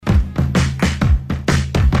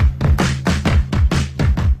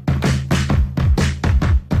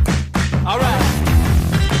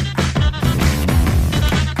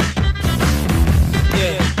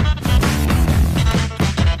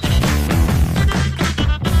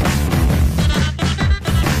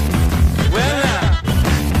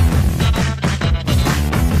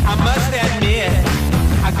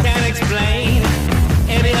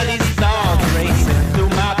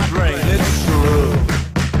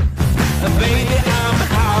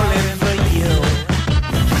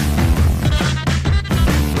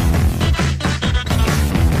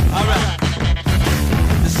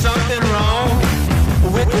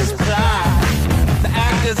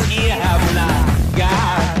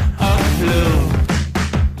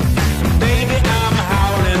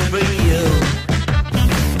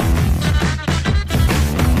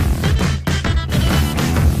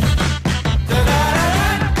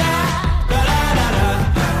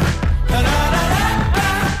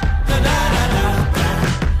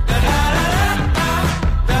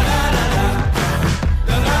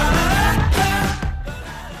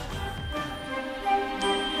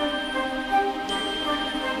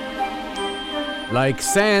Like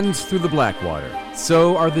sands through the Blackwater,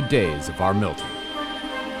 so are the days of our Milton.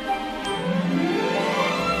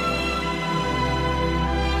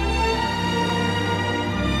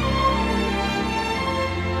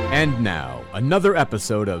 And now, another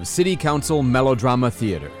episode of City Council Melodrama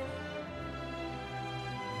Theater.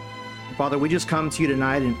 Father, we just come to you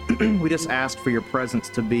tonight and we just ask for your presence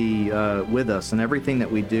to be with us in everything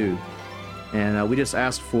that we do. And we just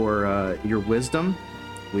ask for your wisdom.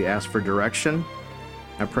 We ask for direction.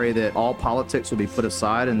 I pray that all politics would be put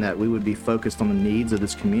aside and that we would be focused on the needs of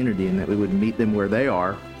this community and that we would meet them where they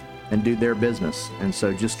are and do their business. And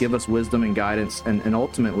so just give us wisdom and guidance and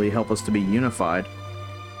ultimately help us to be unified,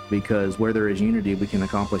 because where there is unity, we can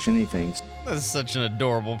accomplish anything. That's such an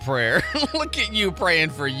adorable prayer. Look at you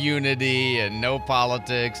praying for unity and no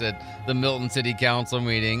politics at the Milton City Council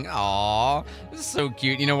meeting. Aw, this is so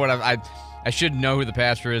cute. You know what? I should know who the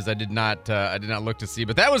pastor is. I did not look to see,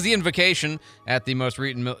 but that was the invocation at the most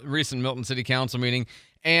recent Milton City Council meeting.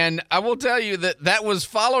 And I will tell you that was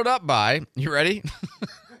followed up by, you ready?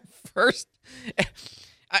 First,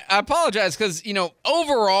 I apologize because,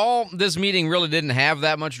 overall, this meeting really didn't have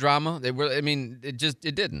that much drama.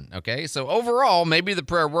 It didn't, okay? So overall, maybe the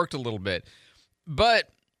prayer worked a little bit. But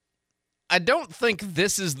I don't think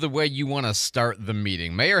this is the way you want to start the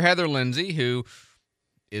meeting. Mayor Heather Lindsay, who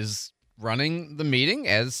is running the meeting,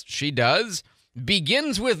 as she does,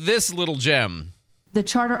 begins with this little gem. The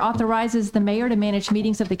charter authorizes the mayor to manage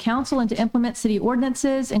meetings of the council and to implement city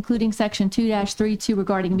ordinances, including Section 2-32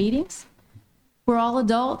 regarding meetings. We're all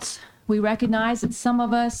adults. We recognize that some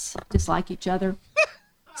of us dislike each other.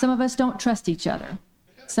 Some of us don't trust each other.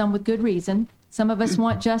 Some with good reason. Some of us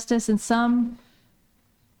want justice, and sometimes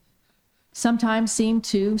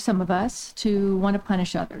some of us to want to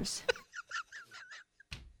punish others.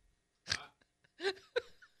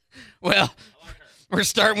 Well, we're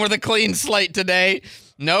starting with a clean slate today.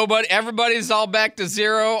 Everybody's all back to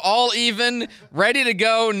zero, all even, ready to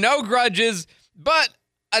go, no grudges. But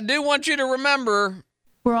I do want you to remember,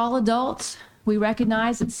 we're all adults. We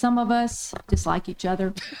recognize that some of us dislike each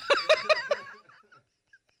other.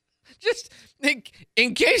 Just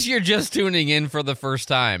in case you're just tuning in for the first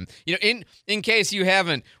time, in case you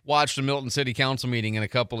haven't watched a Milton City Council meeting in a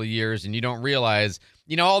couple of years and you don't realize,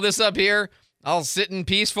 all this up here, all sitting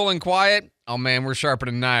peaceful and quiet. Oh man, we're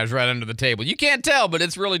sharpening knives right under the table. You can't tell, but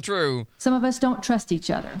it's really true. Some of us don't trust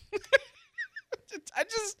each other.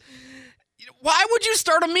 Why would you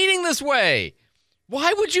start a meeting this way?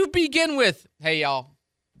 Why would you begin with, hey y'all,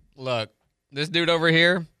 look, this dude over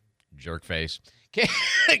here, jerk face.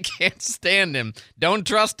 Can't stand him. Don't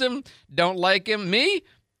trust him. Don't like him. Me?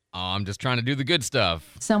 Oh, I'm just trying to do the good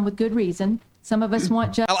stuff. Some with good reason. Some of us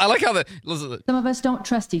want justice. I like how some of us don't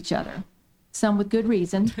trust each other. Some with good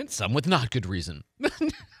reason. Some with not good reason.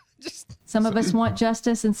 Some of us want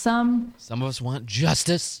justice, and some of us want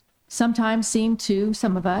justice. Sometimes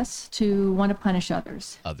some of us to want to punish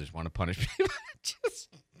others. Others want to punish people.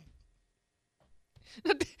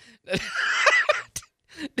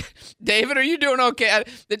 David, are you doing okay?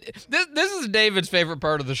 This is David's favorite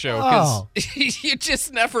part of the show because you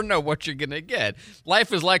just never know what you're going to get.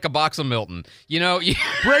 Life is like a box of Milton.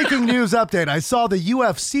 Breaking news update. I saw the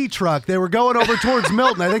UFC truck. They were going over towards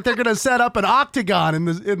Milton. I think they're going to set up an octagon in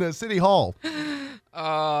the city hall.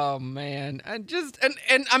 Oh man.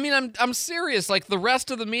 I'm serious. Like the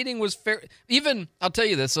rest of the meeting was fair. Even I'll tell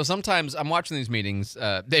you this. So sometimes I'm watching these meetings.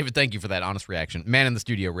 David, thank you for that honest reaction. Man in the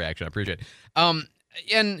studio reaction. I appreciate it.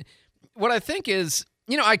 And what I think is,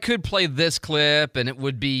 I could play this clip and it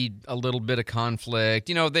would be a little bit of conflict.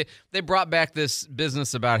 They brought back this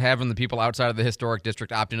business about having the people outside of the historic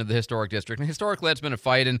district opt into the historic district. And historically, that's been a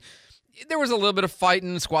fight. And there was a little bit of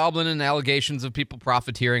fighting, squabbling, and allegations of people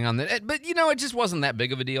profiteering on that. But, it just wasn't that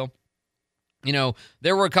big of a deal.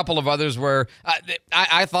 There were a couple of others where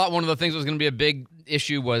I thought one of the things that was going to be a big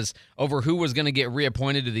issue was over who was going to get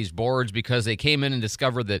reappointed to these boards, because they came in and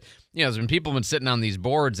discovered that, there's been people been sitting on these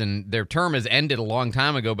boards and their term has ended a long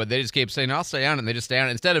time ago, but they just kept saying, I'll stay on it, and they just stay on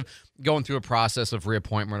it instead of going through a process of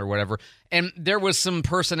reappointment or whatever. And there was some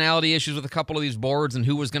personality issues with a couple of these boards and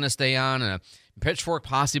who was going to stay on, and a Pitchfork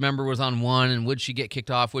Posse member was on one, and would she get kicked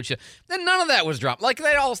off? Then none of that was dropped. Like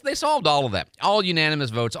they solved all of that. All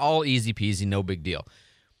unanimous votes, all easy peasy, no big deal.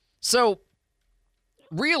 So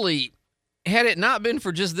really, had it not been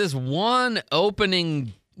for just this one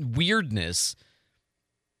opening weirdness,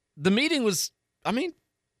 the meeting was,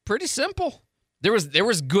 pretty simple. There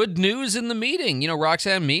was good news in the meeting.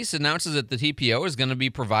 Roxanne Meese announces that the TPO is going to be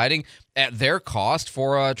providing at their cost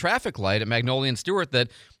for a traffic light at Magnolia and Stewart that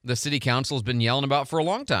the city council has been yelling about for a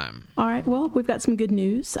long time. All right. Well, we've got some good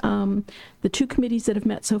news. The two committees that have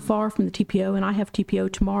met so far from the TPO, and I have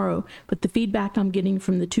TPO tomorrow, but the feedback I'm getting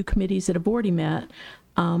from the two committees that have already met,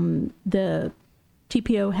 the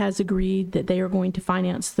TPO has agreed that they are going to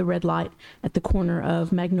finance the red light at the corner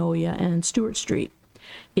of Magnolia and Stewart Street.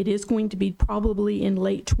 It is going to be probably in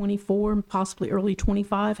late 24, possibly early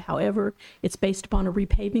 25. However, it's based upon a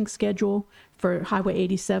repaving schedule for Highway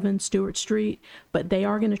 87, Stewart Street, but they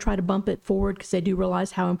are going to try to bump it forward because they do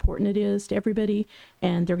realize how important it is to everybody,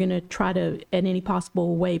 and they're going to try to, in any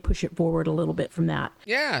possible way, push it forward a little bit from that.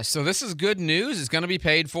 Yeah, so this is good news. It's going to be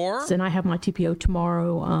paid for. And I have my TPO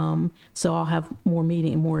tomorrow, so I'll have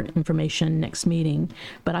more information next meeting.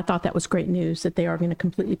 But I thought that was great news that they are going to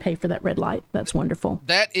completely pay for that red light. That's wonderful.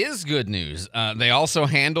 That is good news. They also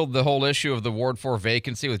handled the whole issue of the Ward 4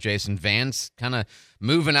 vacancy with Jason Vance kind of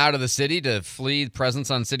moving out of the city to flee presence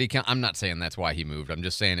on city council. I'm not saying that's why he moved. I'm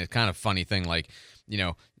just saying it's kind of funny thing. Like,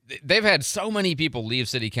 they've had so many people leave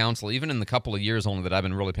city council, even in the couple of years only that I've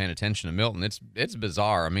been really paying attention to Milton. It's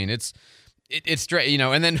bizarre. I mean, it's straight,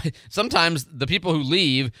 and then sometimes the people who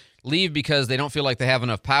leave because they don't feel like they have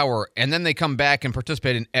enough power, and then they come back and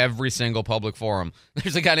participate in every single public forum.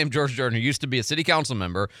 There's a guy named George Jordan who used to be a city council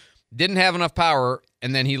member, didn't have enough power,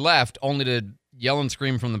 and then he left only to yell and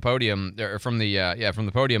scream from the podium, or from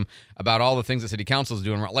the podium about all the things that city council is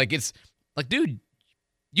doing wrong. Like, it's like, dude,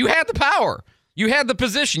 you had the power, you had the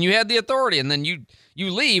position, you had the authority, and then you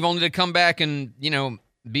leave only to come back and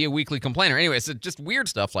be a weekly complainer. Anyway, it's just weird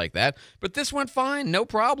stuff like that. But this went fine, no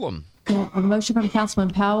problem. A motion from Councilman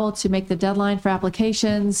Powell to make the deadline for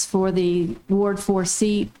applications for the Ward 4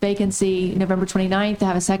 seat vacancy November 29th. To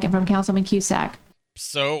have a second from Councilman Cusack.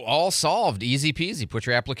 So all solved, easy peasy. Put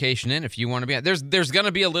your application in if you want to be. There's going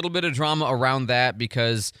to be a little bit of drama around that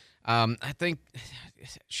because I think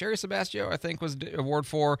Sherry Sebastio was Ward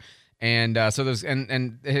 4, and so there's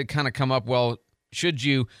and it had kind of come up. Well, should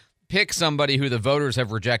you pick somebody who the voters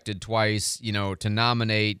have rejected twice, to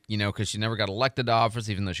nominate, because she never got elected to office,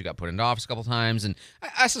 even though she got put into office a couple times, and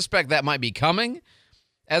I suspect that might be coming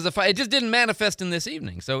as a fight. It just didn't manifest in this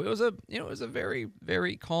evening, so it was a very,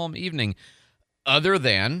 very calm evening. Other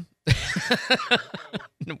than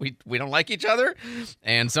we don't like each other,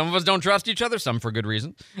 and some of us don't trust each other, some for good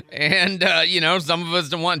reason, and some of us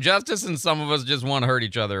don't want justice, and some of us just want to hurt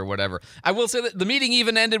each other or whatever. I will say that the meeting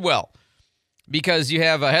even ended well because you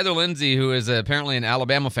have Heather Lindsay, who is apparently an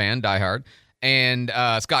Alabama fan, diehard, and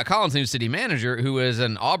Scott Collins, new city manager, who is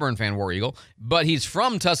an Auburn fan, War Eagle, but he's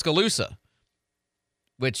from Tuscaloosa,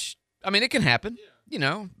 which it can happen.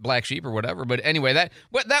 Black sheep or whatever. But anyway, that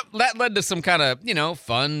led to some kind of,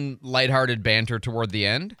 fun, lighthearted banter toward the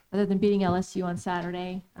end. Other than beating LSU on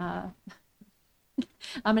Saturday, I'm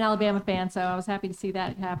an Alabama fan, so I was happy to see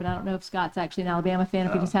that happen. I don't know if Scott's actually an Alabama fan,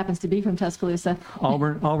 if he just happens to be from Tuscaloosa.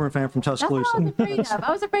 Auburn fan from Tuscaloosa. That's what I was afraid of.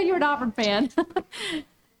 I was afraid you were an Auburn fan.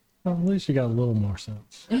 Well, at least you got a little more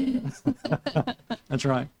sense. That's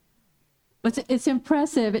right. But it's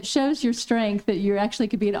impressive. It shows your strength that you actually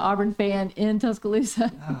could be an Auburn fan in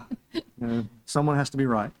Tuscaloosa. Someone has to be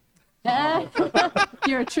right.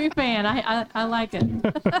 You're a true fan. I like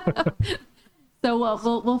it. So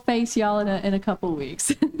we'll face y'all in a couple of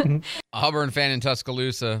weeks. Auburn fan in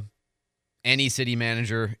Tuscaloosa, any city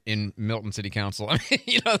manager in Milton City Council.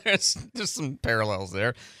 There's just some parallels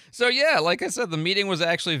there. So yeah, like I said, the meeting was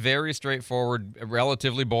actually very straightforward,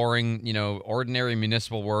 relatively boring, ordinary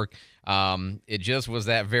municipal work. It just was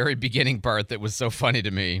that very beginning part that was so funny to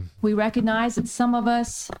me. We recognize that some of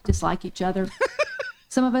us dislike each other.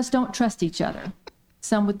 Some of us don't trust each other.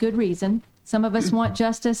 Some with good reason. Some of us want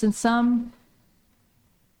justice, and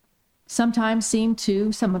sometimes seem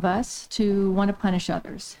to, some of us, to want to punish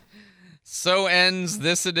others. So ends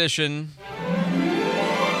this edition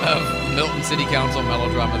of Milton City Council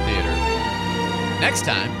Melodrama Theater. Next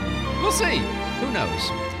time, we'll see. Who knows?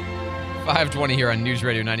 520 here on News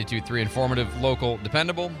Radio 92.3, informative, local,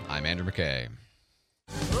 dependable. I'm Andrew McKay.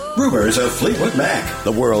 Rumors of Fleetwood Mac,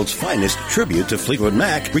 the world's finest tribute to Fleetwood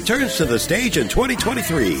Mac, returns to the stage in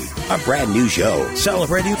 2023. A brand new show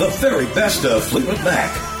celebrating the very best of Fleetwood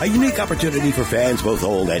Mac. A unique opportunity for fans both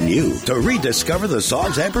old and new to rediscover the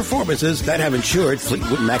songs and performances that have ensured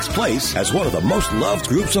Fleetwood Mac's place as one of the most loved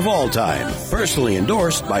groups of all time. Personally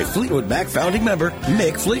endorsed by Fleetwood Mac founding member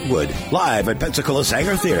Mick Fleetwood. Live at Pensacola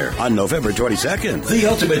Sanger Theater on November 22nd. The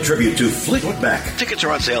ultimate tribute to Fleetwood Mac. Tickets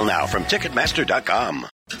are on sale now from Ticketmaster.com.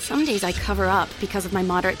 Some days I cover up because of my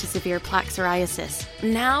moderate to severe plaque psoriasis.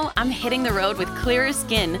 Now I'm hitting the road with clearer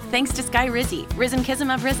skin thanks to Skyrizi,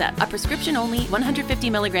 Risankizumab Riza, a prescription-only 150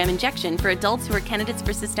 milligram injection for adults who are candidates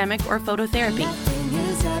for systemic or phototherapy.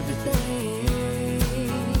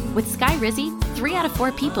 With Skyrizi, 3 out of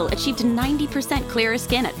 4 people achieved 90% clearer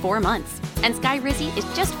skin at 4 months. And Skyrizi is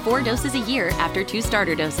just 4 doses a year after 2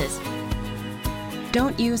 starter doses.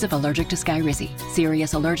 Don't use if allergic to Skyrizi.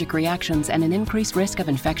 Serious allergic reactions and an increased risk of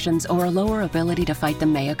infections or a lower ability to fight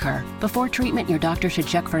them may occur. Before treatment, your doctor should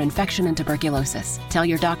check for infection and tuberculosis. Tell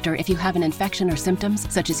your doctor if you have an infection or symptoms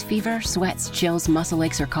such as fever, sweats, chills, muscle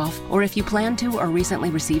aches, or cough, or if you plan to or recently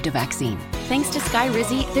received a vaccine. Thanks to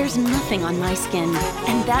Skyrizi, there's nothing on my skin,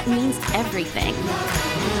 and that means everything.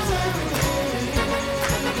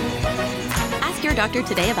 Ask your doctor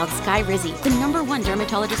today about Skyrizi, the #1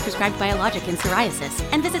 dermatologist prescribed biologic in psoriasis,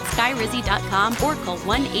 and visit skyrizi.com or call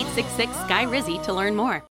 1-866-SKYRIZI to learn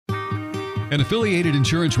more. An affiliated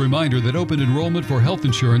insurance reminder that open enrollment for health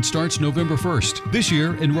insurance starts November 1st. This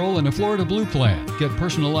year, enroll in a Florida Blue plan. Get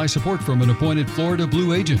personalized support from an appointed Florida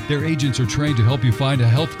Blue agent. Their agents are trained to help you find a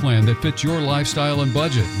health plan that fits your lifestyle and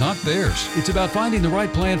budget, not theirs. It's about finding the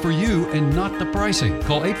right plan for you and not the pricing.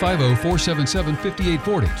 Call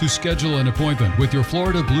 850-477-5840 to schedule an appointment with your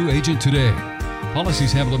Florida Blue agent today.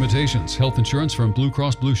 Policies have limitations. Health insurance from Blue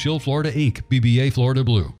Cross Blue Shield Florida, Inc., BBA Florida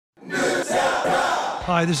Blue.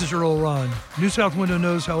 Hi, this is Earl Ron. New South Window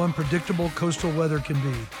knows how unpredictable coastal weather can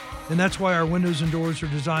be, and that's why our windows and doors are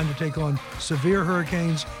designed to take on severe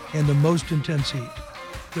hurricanes and the most intense heat.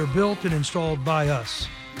 They're built and installed by us,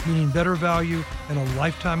 meaning better value and a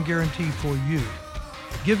lifetime guarantee for you.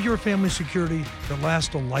 Give your family security that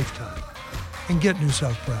lasts a lifetime, and get New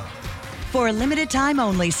South proud. For a limited time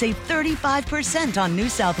only, save 35% on New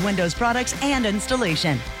South Windows products and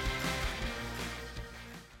installation.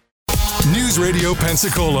 News Radio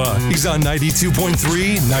Pensacola is on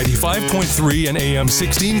 92.3, 95.3, and AM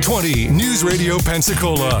 1620. News Radio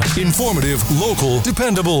Pensacola. Informative, local,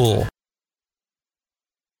 dependable.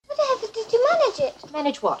 Whatever did you manage it?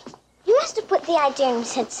 Manage what? You must have put the idea in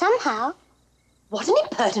his head somehow. What an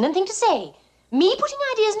impertinent thing to say. Me putting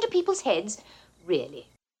ideas into people's heads? Really?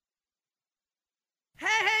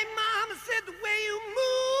 Hey, mama said the way you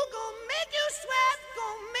move gonna make you sweat,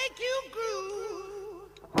 gonna make you groove.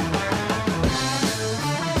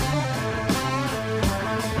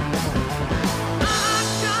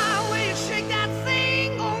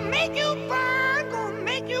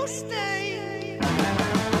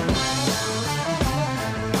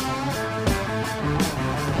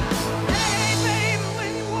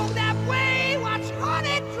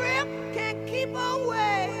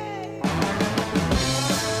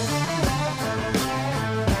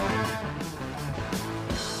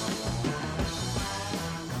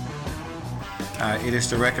 It is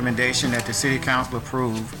the recommendation that the City Council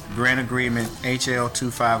approve grant agreement HL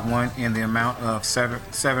 251 in the amount of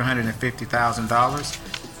 $750,000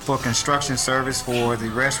 for construction service for the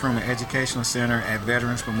restroom and educational center at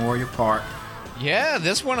Veterans Memorial Park. Yeah,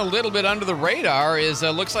 this one a little bit under the radar is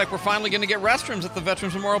looks like we're finally going to get restrooms at the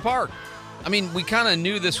Veterans Memorial Park. I mean, we kind of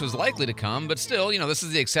knew this was likely to come, but still, you know, this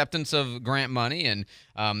is the acceptance of grant money, and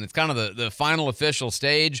it's kind of the final official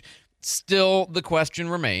stage. Still, the question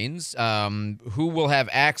remains, who will have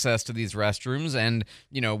access to these restrooms, and,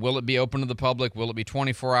 you know, will it be open to the public? Will it be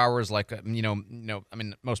 24 hours like, I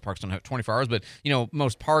mean, most parks don't have 24 hours, but, you know,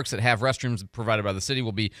 most parks that have restrooms provided by the city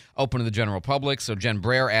will be open to the general public. So Jen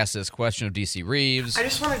Brer asked this question of D.C. Reeves. I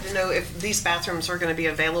just wanted to know if these bathrooms are going to be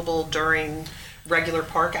available during regular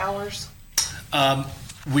park hours?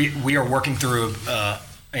 We are working through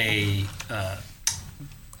a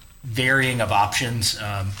varying of options.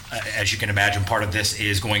 As you can imagine, part of this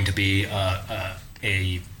is going to be a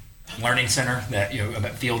learning center that, you know,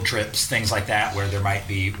 about field trips, things like that, where there might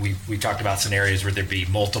be, we talked about scenarios where there'd be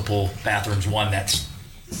multiple bathrooms, one that's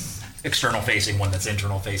external facing, one that's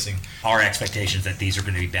internal facing. Our expectation is that these are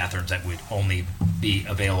going to be bathrooms that would only be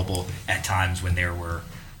available at times when there were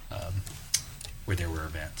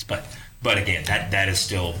events. But again, that is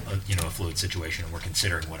still a fluid situation, and we're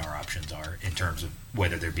considering what our options are in terms of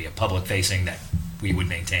whether there be a public facing that we would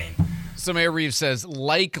maintain. So Mayor Reeves says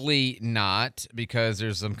likely not, because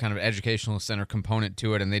there's some kind of educational center component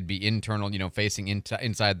to it, and they'd be internal, facing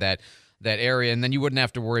inside that area, and then you wouldn't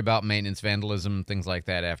have to worry about maintenance, vandalism, things like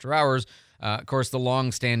that after hours. Of course, the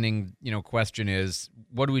long-standing, question is,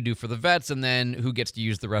 what do we do for the vets, and then who gets to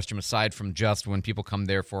use the restroom aside from just when people come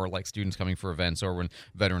there for, like, students coming for events or when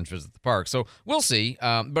veterans visit the park. So we'll see,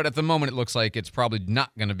 but at the moment it looks like it's probably not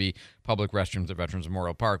going to be public restrooms at Veterans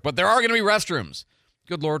Memorial Park. But there are going to be restrooms.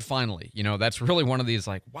 good Lord, finally. That's really one of these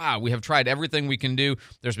like, wow, we have tried everything we can do.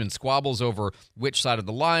 There's been squabbles over which side of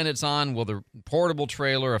the line it's on. Will the portable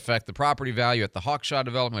trailer affect the property value at the Hawkshaw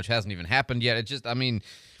development, which hasn't even happened yet? It just,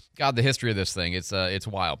 God, the history of this thing, it's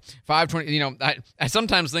wild. 520, I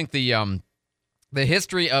sometimes think the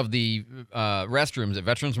history of the restrooms at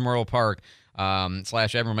Veterans Memorial Park /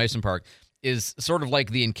 Admiral Mason Park is sort of like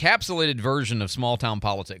the encapsulated version of small town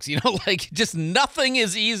politics. Like just nothing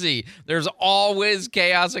is easy. There's always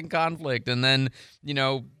chaos and conflict. And then,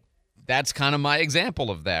 that's kind of my example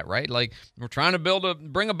of that, right? Like we're trying to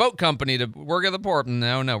bring a boat company to work at the port.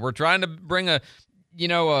 No, we're trying to bring an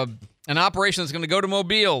operation that's going to go to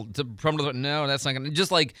Mobile no, that's not going to,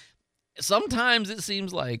 just like sometimes it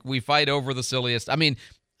seems like we fight over the silliest. And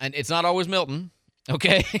it's not always Milton,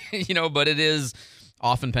 okay? But it is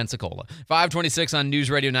often Pensacola. 526 on News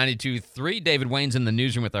Radio 92.3. David Wayne's in the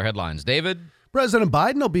newsroom with our headlines. David? President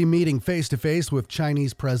Biden will be meeting face-to-face with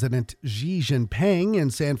Chinese President Xi Jinping in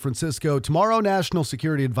San Francisco tomorrow. National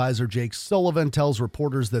Security Advisor Jake Sullivan tells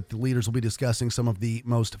reporters that the leaders will be discussing some of the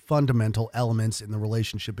most fundamental elements in the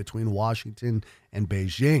relationship between Washington and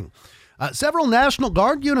Beijing. Several National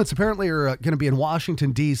Guard units apparently are going to be in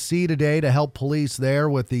Washington, D.C. today to help police there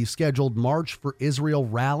with the scheduled March for Israel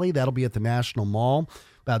rally. That'll be at the National Mall.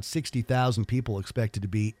 About 60,000 people expected to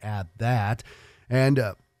be at that. And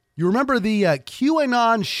you remember the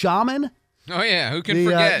QAnon shaman? Oh, yeah. Who can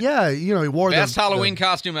forget? He wore best Halloween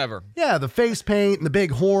costume ever. Yeah, the face paint and the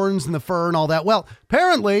big horns and the fur and all that. Well,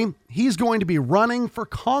 apparently he's going to be running for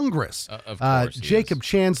Congress. Of course, Jacob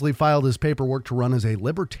Chansley filed his paperwork to run as a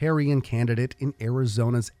Libertarian candidate in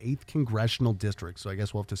Arizona's 8th Congressional District. So I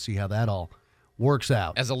guess we'll have to see how that all works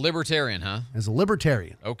out. As a Libertarian, huh? As a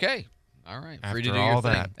Libertarian. Okay. All right. Free to After do all your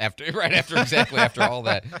that. thing. After all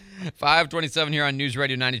that. 527 here on News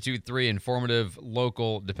Radio 92.3, informative,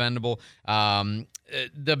 local, dependable. The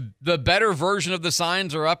better version of the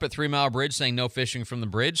signs are up at 3 Mile Bridge saying no fishing from the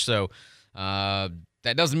bridge. So that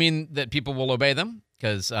doesn't mean that people will obey them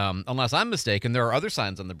because unless I'm mistaken, there are other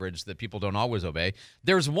signs on the bridge that people don't always obey.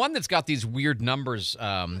 There's one that's got these weird numbers.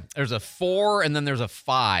 There's a 4 and then there's a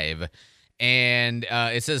 5. And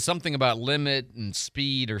it says something about limit and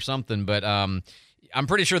speed or something, but I'm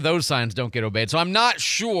pretty sure those signs don't get obeyed. So I'm not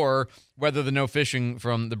sure whether the no fishing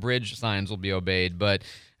from the bridge signs will be obeyed, but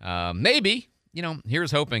maybe.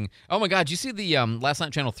 Here's hoping. Oh my God, you see the last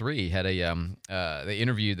night Channel 3 had they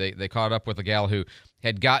interviewed, they caught up with a gal who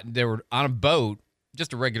they were on a boat,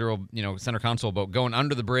 just a regular center console boat going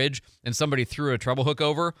under the bridge, and somebody threw a treble hook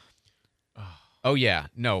over. Oh yeah,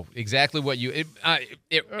 no, exactly what you.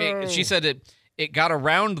 She said it got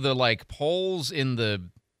around the poles in the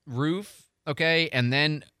roof, okay, and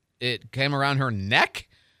then it came around her neck,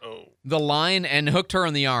 the line, and hooked her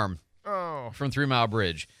in the arm. From 3 Mile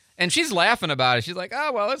Bridge, and she's laughing about it. She's like,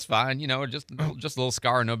 "Oh well, it's fine, just a little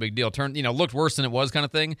scar, no big deal. Looked worse than it was, kind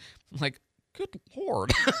of thing." I'm like, good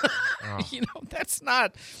Lord. That's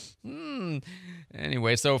not.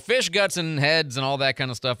 Anyway, so fish guts and heads and all that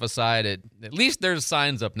kind of stuff aside, at least there's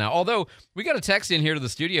signs up now. Although we got a text in here to the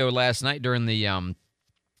studio last night during the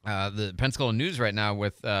Pensacola News right now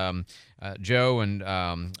with Joe and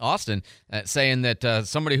Austin saying that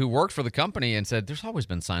somebody who worked for the company and said there's always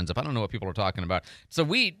been signs up. I don't know what people are talking about. So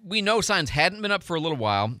we know signs hadn't been up for a little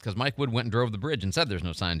while because Mike Wood went and drove the bridge and said there's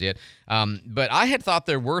no signs yet. But I had thought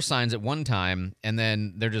there were signs at one time and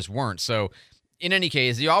then there just weren't. So in any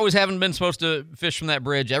case, you always haven't been supposed to fish from that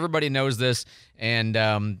bridge. Everybody knows this, and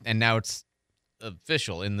now it's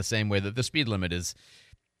official in the same way that the speed limit is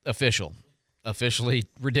official. Officially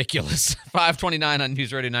ridiculous. 529 on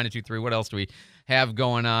News Radio 92.3. What else do we have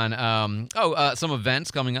going on? Some events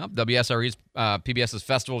coming up. WSRE's PBS's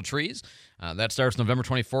Festival of Trees. That starts November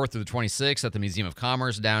 24th through the 26th at the Museum of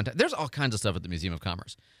Commerce downtown. There's all kinds of stuff at the Museum of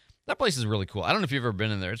Commerce. That place is really cool. I don't know if you've ever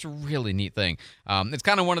been in there. It's a really neat thing. It's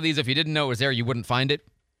kind of one of these, if you didn't know it was there, you wouldn't find it.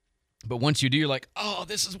 But once you do, you're like, oh,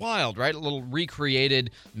 this is wild, right? A little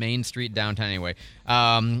recreated Main Street downtown anyway.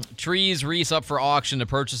 Trees, wreaths up for auction to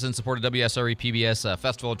purchase and support a WSRE PBS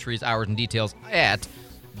Festival of Trees. Hours and details at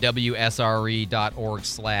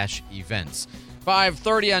WSRE.org/events.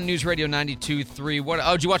 5:30 on News Radio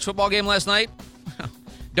 92.3. Did you watch a football game last night?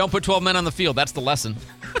 Don't put 12 men on the field. That's the lesson.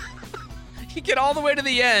 You get all the way to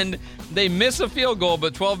the end, they miss a field goal,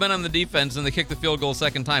 but 12 men on the defense, and they kick the field goal a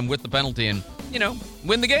second time with the penalty and,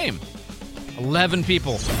 win the game. 11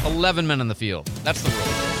 people, 11 men on the field. That's the rule.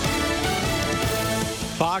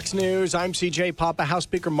 Fox News, I'm CJ Papa. House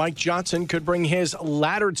Speaker Mike Johnson could bring his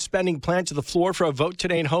laddered spending plan to the floor for a vote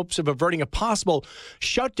today in hopes of averting a possible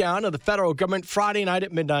shutdown of the federal government Friday night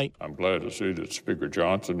at midnight. I'm glad to see that Speaker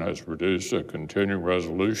Johnson has produced a continuing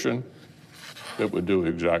resolution it would do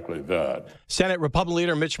exactly that. Senate Republican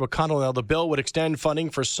leader Mitch McConnell held the bill would extend funding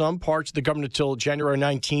for some parts of the government until January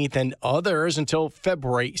 19th and others until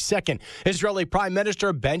February 2nd. Israeli Prime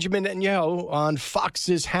Minister Benjamin Netanyahu on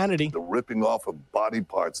Fox's Hannity. The ripping off of body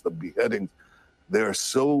parts, the beheadings, they're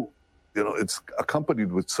so, it's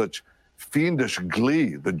accompanied with such fiendish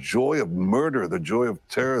glee, the joy of murder, the joy of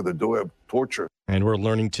terror, the joy of torture. And we're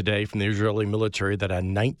learning today from the Israeli military that a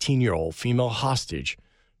 19-year-old female hostage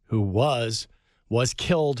who was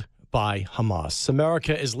killed by Hamas.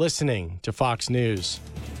 America is listening to Fox News.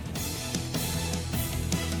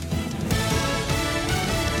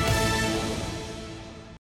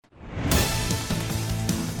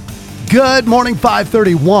 Good morning,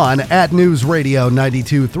 531 at News Radio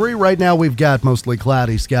 92.3. Right now we've got mostly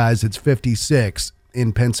cloudy skies. It's 56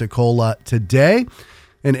 in Pensacola today.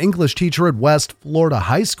 An English teacher at West Florida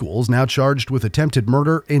High School is now charged with attempted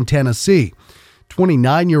murder in Tennessee.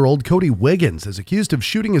 29-year-old Cody Wiggins is accused of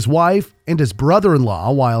shooting his wife and his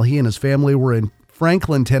brother-in-law while he and his family were in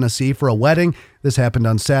Franklin, Tennessee for a wedding. This happened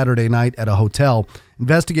on Saturday night at a hotel.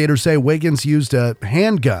 Investigators say Wiggins used a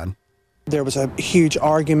handgun. There was a huge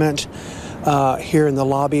argument here in the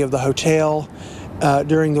lobby of the hotel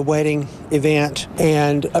during the wedding event,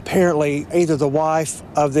 and apparently either the wife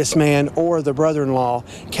of this man or the brother-in-law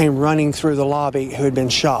came running through the lobby who had been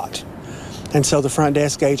shot. And so the front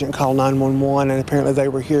desk agent called 911, and apparently they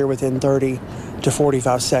were here within 30 to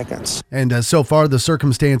 45 seconds. And so far, the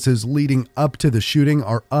circumstances leading up to the shooting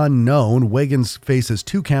are unknown. Wiggins faces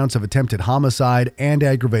 2 counts of attempted homicide and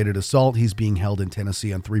aggravated assault. He's being held in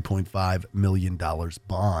Tennessee on $3.5 million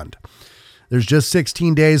bond. There's just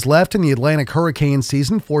 16 days left in the Atlantic hurricane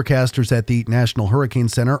season. Forecasters at the National Hurricane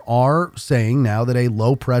Center are saying now that a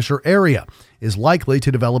low-pressure area is likely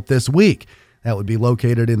to develop this week. That would be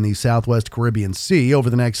located in the Southwest Caribbean Sea.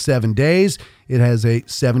 Over the next 7 days, it has a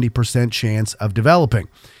 70% chance of developing.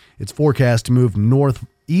 It's forecast to move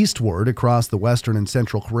northeastward across the western and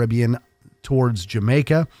central Caribbean towards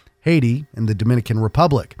Jamaica, Haiti, and the Dominican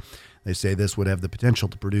Republic. They say this would have the potential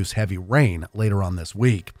to produce heavy rain later on this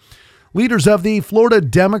week. Leaders of the Florida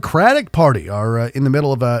Democratic Party are in the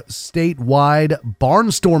middle of a statewide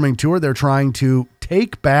barnstorming tour. They're trying to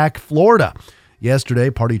take back Florida. Yesterday,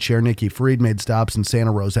 party chair Nikki Fried made stops in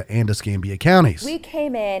Santa Rosa and Escambia counties. We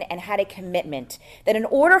came in and had a commitment that in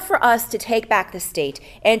order for us to take back the state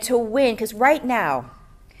and to win, because right now,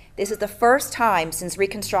 this is the first time since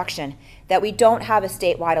Reconstruction that we don't have a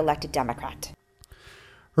statewide elected Democrat.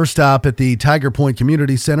 Her stop at the Tiger Point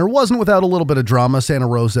Community Center wasn't without a little bit of drama. Santa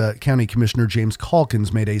Rosa County Commissioner James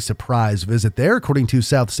Calkins made a surprise visit there. According to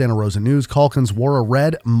South Santa Rosa News, Calkins wore a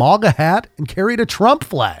red MAGA hat and carried a Trump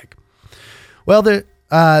flag. Well,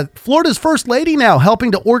 Florida's First Lady now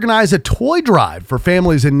helping to organize a toy drive for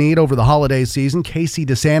families in need over the holiday season. Casey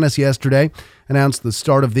DeSantis yesterday announced the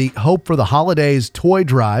start of the Hope for the Holidays toy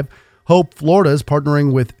drive. Hope Florida is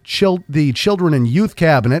partnering with the Children and Youth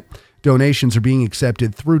Cabinet. Donations are being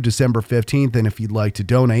accepted through December 15th, and if you'd like to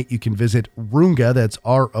donate, you can visit Roonga, that's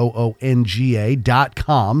ROONGA.com/Hope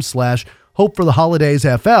for the Holidays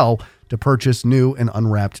FL to purchase new and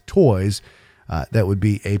unwrapped toys. That would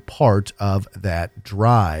be a part of that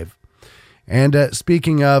drive. And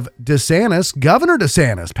speaking of DeSantis, Governor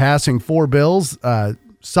DeSantis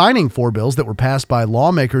signing 4 bills that were passed by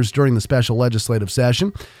lawmakers during the special legislative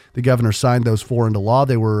session. The governor signed those 4 into law.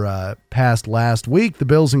 They were passed last week. The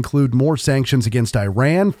bills include more sanctions against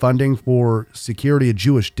Iran, funding for security at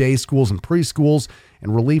Jewish day schools and preschools,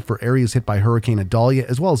 and relief for areas hit by Hurricane Idalia,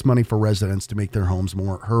 as well as money for residents to make their homes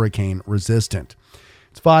more hurricane resistant.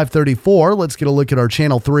 It's 5:34. Let's get a look at our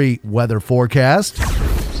Channel 3 weather forecast.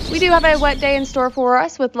 We do have a wet day in store for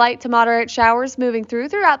us with light to moderate showers moving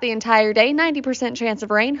throughout the entire day. 90% chance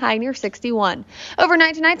of rain, high near 61.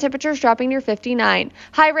 Overnight tonight, temperatures dropping near 59.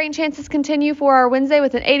 High rain chances continue for our Wednesday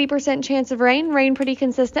with an 80% chance of rain. Rain pretty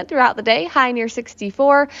consistent throughout the day, high near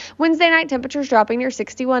 64. Wednesday night, temperatures dropping near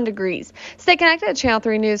 61 degrees. Stay connected to Channel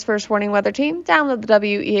 3 News First Warning Weather Team. Download the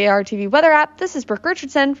WEAR TV weather app. This is Brooke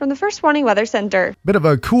Richardson from the First Warning Weather Center. Bit of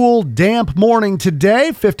a cool, damp morning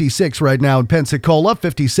today. 56 right now in Pensacola,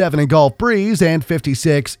 57 in Gulf Breeze, and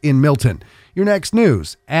 56 in Milton. Your next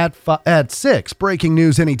news at 6. Breaking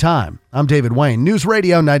news anytime. I'm David Wayne, News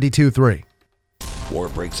Radio 92.3. war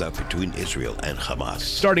breaks out between Israel and Hamas.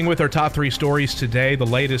 Starting with our top 3 stories today, the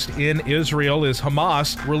latest in Israel is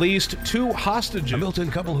Hamas released 2 hostages. A Milton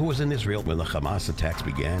couple who was in Israel when the Hamas attacks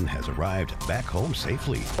began has arrived back home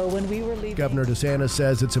safely. When we were leaving, Governor DeSantis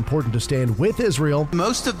says it's important to stand with Israel.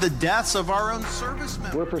 Most of the deaths of our own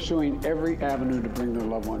servicemen. We're pursuing every avenue to bring their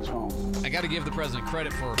loved ones home. I got to give the president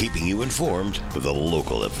credit for keeping you informed with a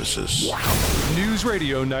local emphasis. News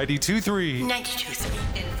Radio 92.3.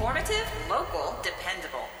 92.3. Informative, local,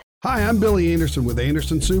 dependable. Hi, I'm Billy Anderson with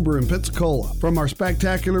Anderson Subaru in Pensacola. From our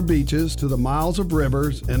spectacular beaches to the miles of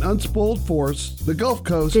rivers and unspoiled forests, the Gulf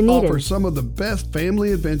Coast offers some of the best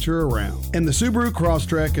family adventure around. And the Subaru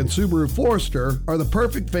Crosstrek and Subaru Forester are the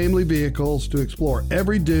perfect family vehicles to explore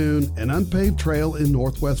every dune and unpaved trail in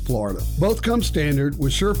Northwest Florida. Both come standard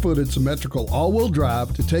with sure-footed symmetrical all-wheel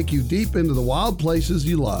drive to take you deep into the wild places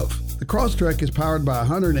you love. The Crosstrek is powered by a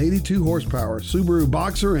 182 horsepower Subaru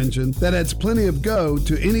Boxer engine that adds plenty of go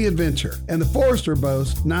to any adventure. And the Forester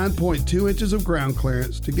boasts 9.2 inches of ground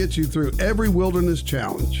clearance to get you through every wilderness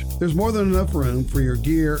challenge. There's more than enough room for your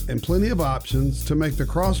gear and plenty of options to make the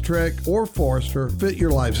Crosstrek or Forester fit your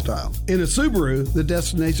lifestyle. In a Subaru, the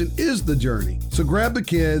destination is the journey. So grab the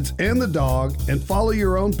kids and the dog and follow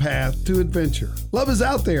your own path to adventure. Love is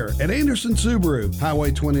out there at Anderson Subaru,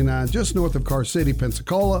 Highway 29, just north of Car City,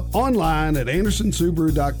 Pensacola. Online at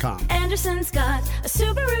andersonsubaru.com. Anderson's got a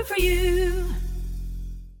Subaru for you.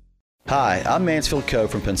 Hi, I'm Mansfield Coe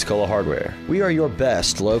from Pensacola Hardware. We are your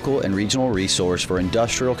best local and regional resource for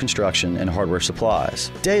industrial construction and hardware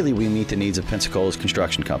supplies. Daily, we meet the needs of Pensacola's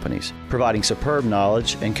construction companies, providing superb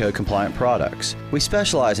knowledge and code-compliant products. We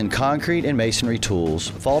specialize in concrete and masonry tools,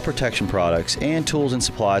 fall protection products, and tools and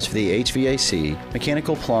supplies for the HVAC,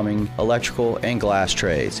 mechanical plumbing, electrical, and glass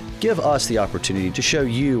trades. Give us the opportunity to show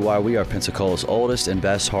you why we are Pensacola's oldest and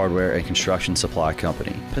best hardware and construction supply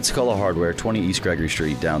company. Pensacola Hardware, 20 East Gregory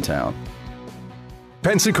Street, downtown.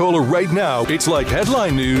 Pensacola right now, it's like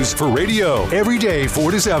headline news for radio. Every day 4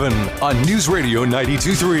 to 7 on News Radio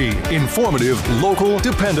 92.3. Informative, local,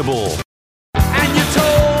 dependable. And you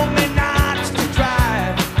told me not to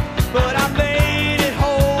drive, but I made it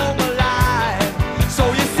home alive.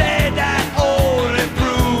 So you said that only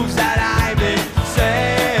proves that I'm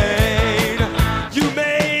insane. You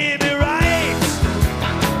may be right,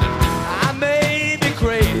 I may be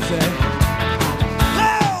crazy.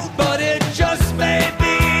 Oh, but it just may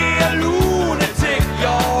be a lunatic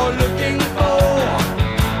you're looking for.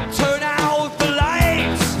 Turn out the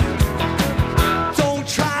lights, don't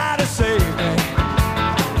try to save me.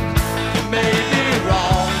 You may be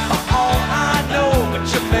wrong for all I know, but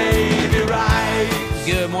you may be right.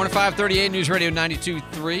 Good morning, 538 News Radio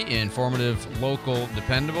 92.3, informative, local,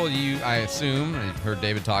 dependable. I assume, I've heard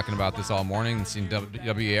David talking about this all morning and seen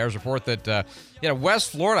WAR's report that a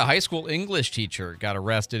West Florida high school English teacher got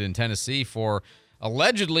arrested in Tennessee for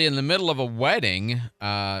allegedly in the middle of a wedding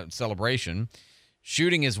celebration,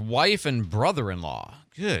 shooting his wife and brother-in-law.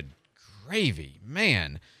 Good gravy,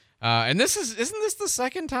 man. And isn't this the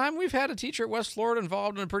second time we've had a teacher at West Florida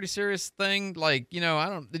involved in a pretty serious thing? Like,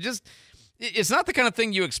 it's not the kind of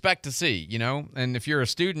thing you expect to see, And if you're a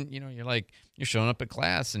student, you're showing up at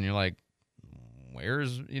class and you're like,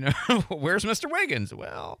 where's Mr. Wiggins?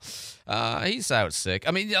 Well, he's out sick.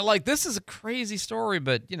 I mean, this is a crazy story,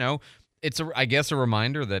 but, it's, I guess, a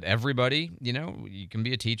reminder that everybody, you can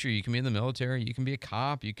be a teacher, you can be in the military, you can be a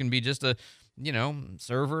cop, you can be just a,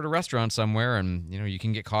 server at a restaurant somewhere, and, you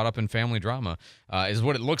can get caught up in family drama, is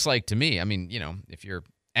what it looks like to me. I mean, if you're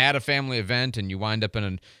at a family event and you wind up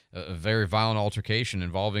in a very violent altercation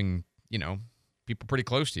involving, people pretty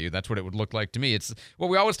close to you, that's what it would look like to me. It's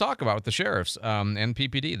what we always talk about with the sheriffs and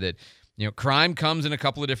PPD, that, crime comes in a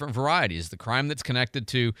couple of different varieties. The crime that's connected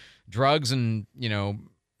to drugs and,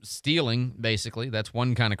 stealing, basically, that's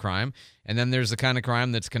one kind of crime. And then there's the kind of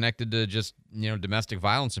crime that's connected to just, domestic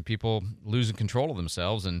violence and people losing control of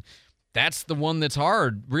themselves. And that's the one that's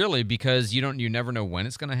hard, really, because you never know when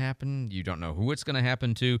it's going to happen. You don't know who it's going to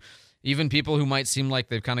happen to. Even people who might seem like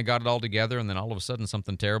they've kind of got it all together, and then all of a sudden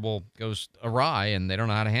something terrible goes awry and they don't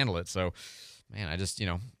know how to handle it. So, man, I just,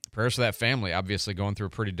 prayers for that family, obviously going through a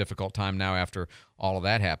pretty difficult time now after all of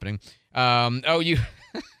that happening.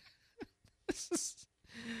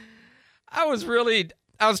 I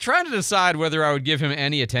was trying to decide whether I would give him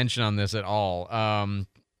any attention on this at all.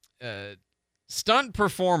 Stunt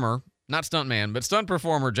performer, not stunt man, but stunt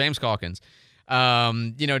performer James Calkins.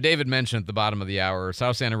 David mentioned at the bottom of the hour,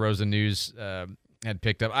 South Santa Rosa News had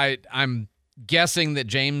picked up. I'm guessing that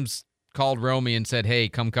James called Romy and said, hey,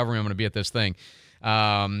 come cover me, I'm going to be at this thing.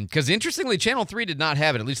 Because interestingly, Channel 3 did not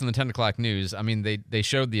have it, at least in the 10 o'clock news. I mean, they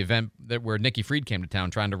showed the event where Nikki Fried came to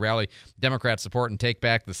town trying to rally Democrat support and take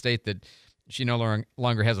back the state that she no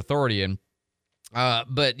longer has authority in.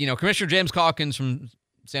 But, Commissioner James Calkins from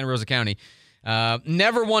Santa Rosa County,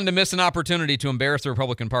 never one to miss an opportunity to embarrass the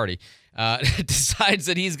Republican Party, decides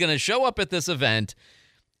that he's going to show up at this event,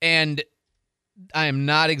 and I am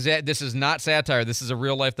not this is not satire, this is a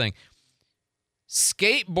real-life thing,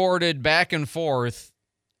 skateboarded back and forth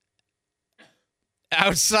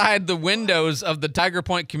outside the windows of the Tiger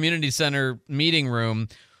Point Community Center meeting room,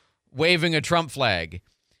 waving a Trump flag.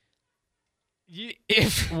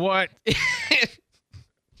 If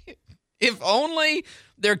only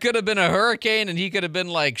there could have been a hurricane and he could have been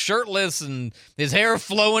like shirtless and his hair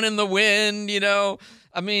flowing in the wind,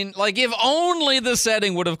 I mean, like if only the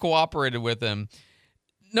setting would have cooperated with him.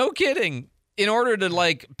 No kidding. In order to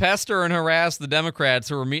like pester and harass the Democrats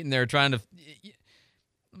who were meeting there trying to,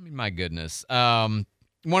 my goodness. One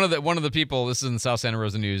of the people, this is in the South Santa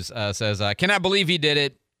Rosa News, says, cannot believe he did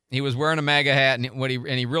it. He was wearing a MAGA hat, and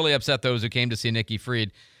he really upset those who came to see Nikki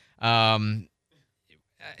Fried. That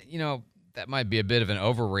might be a bit of an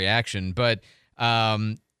overreaction, but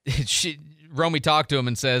Romy talked to him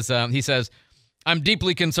and says, he says, I'm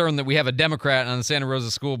deeply concerned that we have a Democrat on the Santa Rosa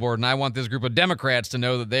School Board, and I want this group of Democrats to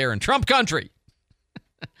know that they are in Trump country.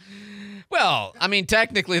 Well, I mean,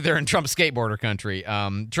 technically they're in Trump skateboarder country,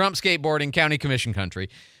 Trump skateboarding county commission country.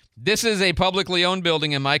 This is a publicly owned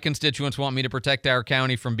building, and my constituents want me to protect our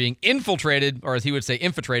county from being infiltrated, or as he would say,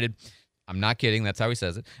 infiltrated. I'm not kidding. That's how he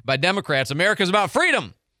says it. By Democrats. America's about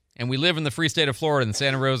freedom, and we live in the free state of Florida, and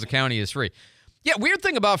Santa Rosa County is free. Yeah, weird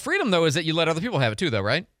thing about freedom, though, is that you let other people have it, too, though,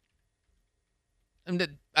 right?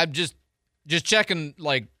 And I'm just checking,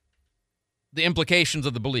 like, the implications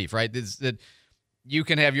of the belief, right? Is that you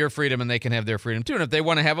can have your freedom and they can have their freedom, too. And if they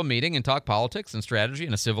want to have a meeting and talk politics and strategy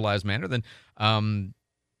in a civilized manner, then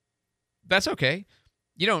that's okay.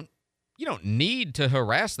 You don't need to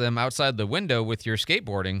harass them outside the window with your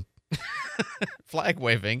skateboarding, flag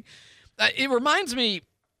waving. It reminds me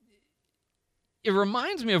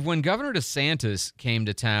of when Governor DeSantis came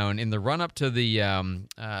to town in the run-up to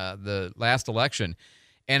the last election.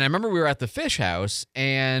 And I remember we were at the Fish House,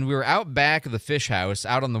 and we were out back of the Fish House,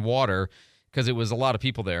 out on the water, because it was a lot of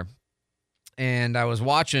people there. And I was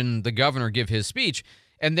watching the governor give his speech,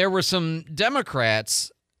 and there were some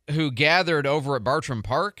Democrats who gathered over at Bartram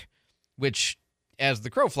Park, which, as the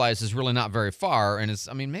crow flies, is really not very far, and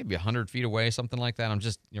it's, maybe 100 feet away, something like that. I'm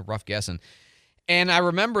just rough guessing. And I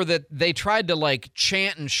remember that they tried to, like,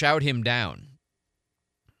 chant and shout him down.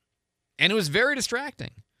 And it was very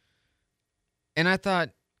distracting. And I thought,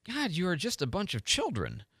 God, you are just a bunch of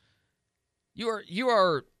children. You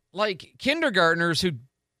are like kindergartners who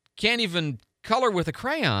can't even color with a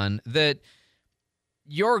crayon, that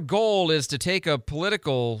your goal is to take a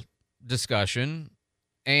political discussion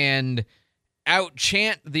and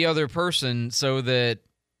out-chant the other person so that,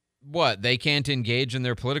 they can't engage in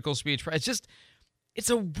their political speech. It's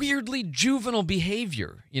a weirdly juvenile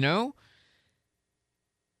behavior, And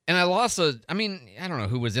I lost I don't know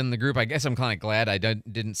who was in the group. I guess I'm kind of glad I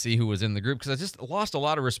didn't see who was in the group, because I just lost a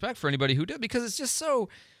lot of respect for anybody who did, because it's just so,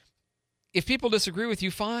 if people disagree with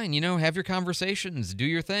you, fine, have your conversations, do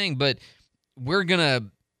your thing, but we're going to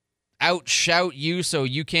out-shout you so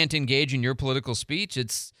you can't engage in your political speech.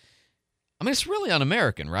 It's really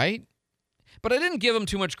un-American, right? But I didn't give him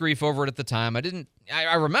too much grief over it at the time.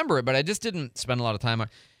 I remember it, but I just didn't spend a lot of time on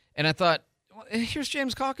it. And I thought, well, here's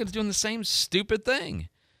James Calkins doing the same stupid thing.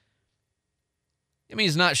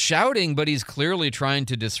 He's not shouting, but he's clearly trying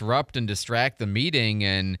to disrupt and distract the meeting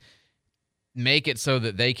and make it so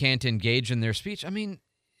that they can't engage in their speech.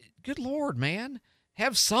 Good Lord, man.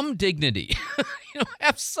 Have some dignity.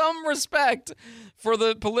 Have some respect for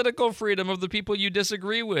the political freedom of the people you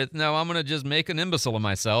disagree with. No, I'm going to just make an imbecile of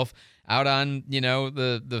myself out on,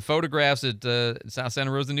 the photographs that South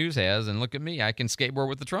Santa Rosa News has, and look at me. I can skateboard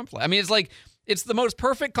with the Trump flag. It's the most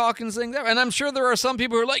perfect Calkins thing there. And I'm sure there are some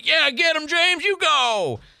people who are like, yeah, get him, James, you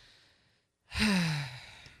go.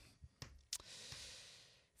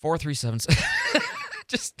 437.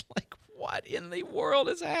 Just like, what in the world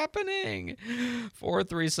is happening?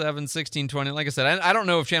 437-1620. Like I said, I don't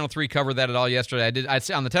know if Channel 3 covered that at all yesterday. I'd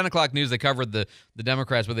say on the 10 o'clock news, they covered the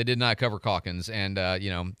Democrats, but they did not cover Calkins. And,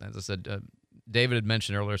 as I said, David had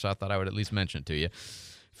mentioned earlier, so I thought I would at least mention it to you.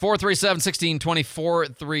 437-1620,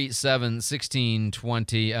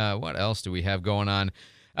 437-1620. What else do we have going on?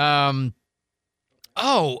 In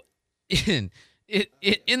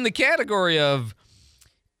the category of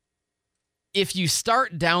if you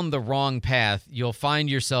start down the wrong path, you'll find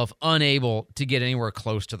yourself unable to get anywhere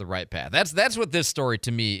close to the right path. That's what this story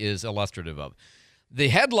to me is illustrative of. The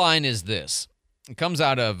headline is this. It comes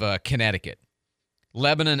out of Connecticut,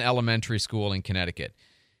 Lebanon Elementary School in Connecticut.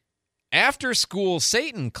 After school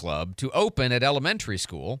Satan Club to open at elementary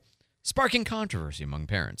school, sparking controversy among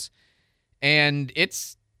parents. And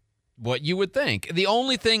it's what you would think. The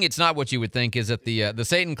only thing it's not what you would think is that the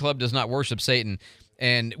Satan Club does not worship Satan,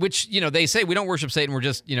 and which, they say we don't worship Satan. We're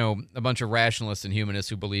just, a bunch of rationalists and humanists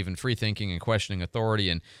who believe in free thinking and questioning authority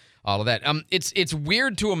and all of that. It's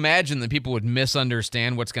weird to imagine that people would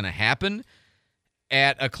misunderstand what's going to happen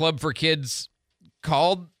at a club for kids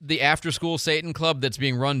called the After School Satan Club that's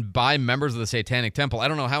being run by members of the Satanic Temple. I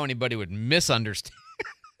don't know how anybody would misunderstand.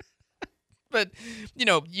 But,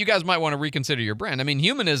 you guys might want to reconsider your brand. I mean,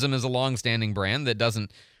 humanism is a long-standing brand that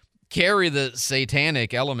doesn't carry the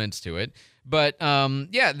satanic elements to it. But,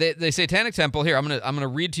 the Satanic Temple, here, I'm gonna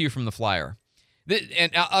read to you from the flyer.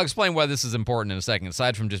 And I'll explain why this is important in a second,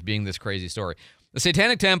 aside from just being this crazy story. The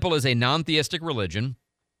Satanic Temple is a non-theistic religion.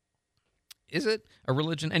 Is it a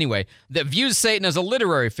religion? Anyway, that views Satan as a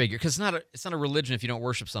literary figure, because it's not a religion if you don't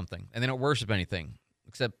worship something, and they don't worship anything,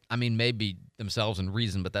 except, maybe themselves and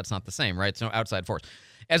reason, but that's not the same, right? It's no outside force.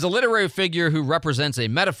 As a literary figure who represents a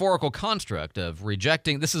metaphorical construct of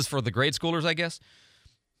rejecting, this is for the grade schoolers, I guess,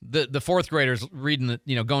 the fourth graders reading,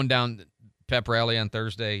 going down pep rally on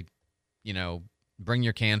Thursday, bring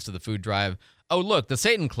your cans to the food drive. Oh, look, the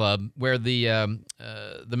Satan Club, where the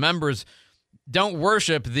members don't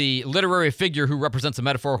worship the literary figure who represents a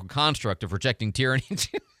metaphorical construct of rejecting tyranny.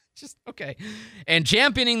 Just, okay. And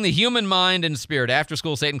championing the human mind and spirit. After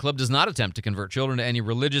School Satan Club does not attempt to convert children to any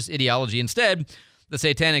religious ideology. Instead, the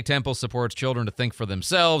Satanic Temple supports children to think for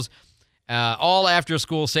themselves. All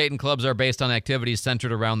after-school Satan clubs are based on activities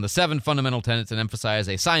centered around the 7 fundamental tenets and emphasize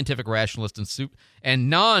a scientific, rationalist, and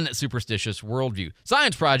non-superstitious worldview.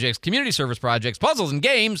 Science projects, community service projects, puzzles, and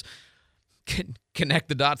games. Connect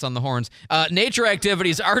the dots on the horns. Nature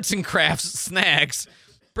activities, arts and crafts, snacks.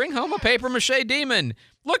 Bring home a papier-mâché demon.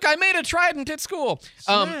 Look, I made a trident at school.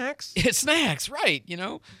 Snacks. Snacks, right,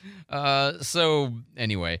 So,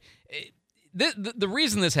 anyway, the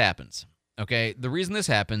reason this happens... Okay, the reason this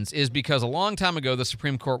happens is because a long time ago, the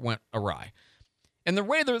Supreme Court went awry. And the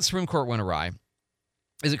way the Supreme Court went awry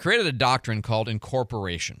is it created a doctrine called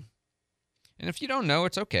incorporation. And if you don't know,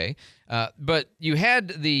 it's okay. But you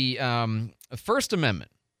had the First Amendment.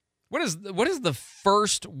 What is the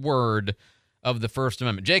first word of the First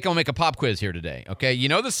Amendment? Jake, I'll make a pop quiz here today, okay? You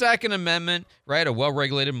know the Second Amendment, right? A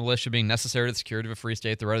well-regulated militia being necessary to the security of a free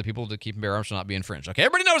state. The right of the people to keep and bear arms shall not be infringed. Okay,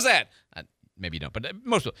 everybody knows that. Maybe you don't, but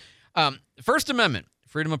most people. First Amendment,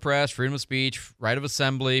 freedom of press, freedom of speech, right of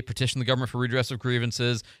assembly, petition the government for redress of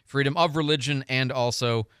grievances, freedom of religion, and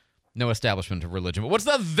also no establishment of religion. But what's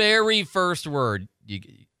the very first word?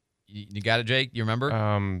 You got it, Jake? You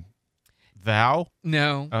remember? Thou?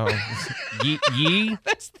 No. Oh. Ye?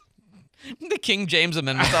 That's the King James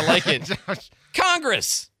Amendment. I like it.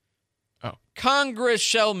 Congress. Oh. Congress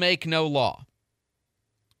shall make no law.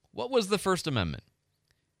 What was the First Amendment?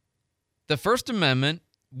 The First Amendment,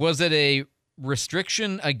 was it a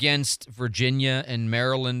restriction against Virginia and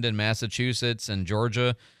Maryland and Massachusetts and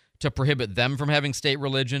Georgia to prohibit them from having state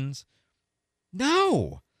religions?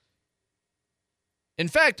 No. In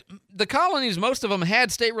fact, the colonies, most of them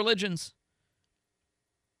had state religions.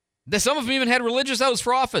 Some of them even had religious oaths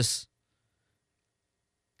for office.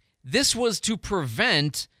 This was to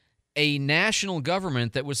prevent a national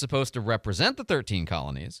government that was supposed to represent the 13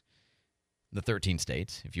 colonies, the 13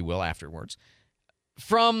 states, if you will, afterwards,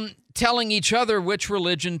 from telling each other which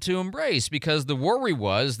religion to embrace, because the worry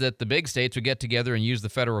was that the big states would get together and use the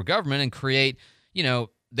federal government and create,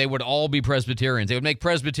 they would all be Presbyterians. They would make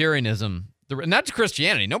Presbyterianism, not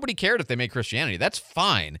Christianity. Nobody cared if they made Christianity. That's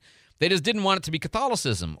fine. They just didn't want it to be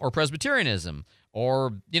Catholicism or Presbyterianism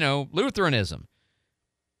or, Lutheranism.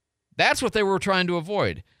 That's what they were trying to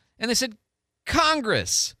avoid. And they said,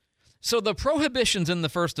 Congress. So the prohibitions in the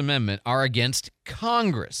First Amendment are against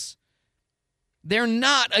Congress. They're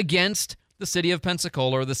not against the city of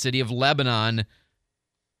Pensacola or the city of Lebanon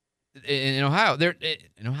in Ohio. They're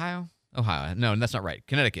in Ohio? Ohio. No, that's not right.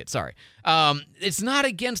 Connecticut, sorry. It's not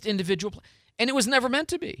against individual, and it was never meant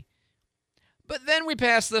to be. But then we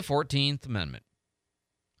passed the 14th Amendment.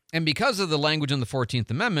 And because of the language in the 14th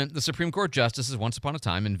Amendment, the Supreme Court justices once upon a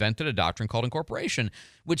time invented a doctrine called incorporation,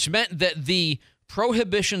 which meant that the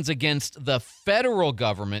prohibitions against the federal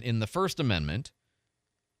government in the First Amendment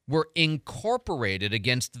were incorporated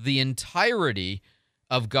against the entirety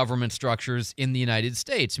of government structures in the United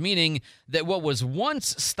States, meaning that what was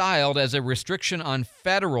once styled as a restriction on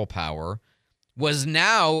federal power was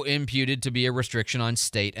now imputed to be a restriction on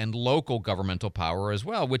state and local governmental power as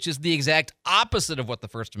well, which is the exact opposite of what the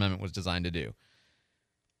First Amendment was designed to do.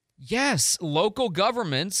 Yes, local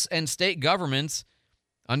governments and state governments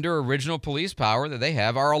under original police power that they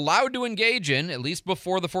have are allowed to engage in, at least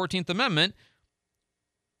before the 14th Amendment,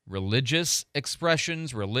 religious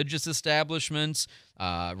expressions, religious establishments,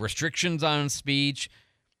 restrictions on speech.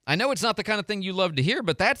 I know it's not the kind of thing you love to hear,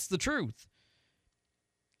 but that's the truth.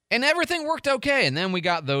 And everything worked okay. And then we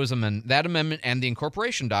got that amendment and the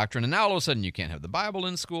incorporation doctrine. And now all of a sudden you can't have the Bible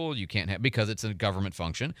in school. You can't have, because it's a government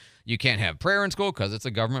function. You can't have prayer in school because it's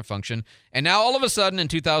a government function. And now all of a sudden in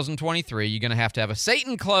 2023, you're going to have a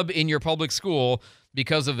Satan club in your public school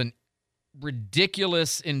because of an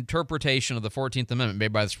ridiculous interpretation of the 14th Amendment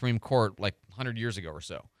made by the Supreme Court like 100 years ago or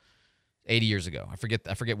so. 80 years ago. I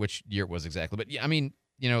forget which year it was exactly. But yeah, I mean,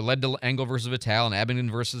 led to Engel versus Vitale and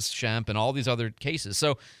Abingdon versus Schempp and all these other cases.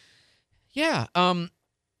 So yeah,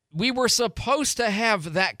 we were supposed to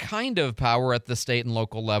have that kind of power at the state and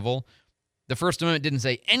local level. The First Amendment didn't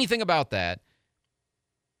say anything about that.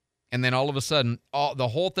 And then all of a sudden, the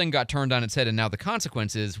whole thing got turned on its head, and now the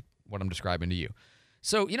consequence is what I'm describing to you.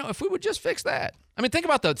 So, if we would just fix that. I mean, think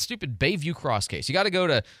about the stupid Bayview Cross case. You got to go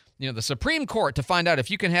to, the Supreme Court to find out if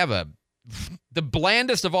you can have the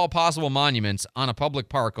blandest of all possible monuments on a public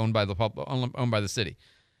park owned by the city.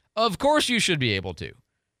 Of course you should be able to.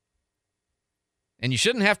 And you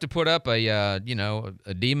shouldn't have to put up a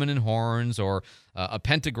demon in horns or a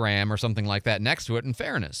pentagram or something like that next to it in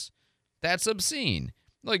fairness. That's obscene.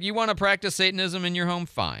 Look, you want to practice Satanism in your home?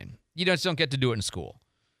 Fine. You just don't get to do it in school.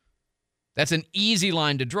 That's an easy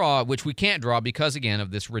line to draw, which we can't draw because, again,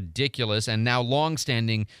 of this ridiculous and now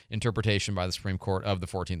long-standing interpretation by the Supreme Court of the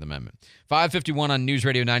 14th Amendment. 5:51 on News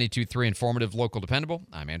Radio 92.3, informative, local, dependable.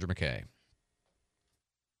 I'm Andrew McKay.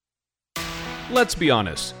 Let's be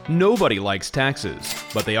honest, nobody likes taxes,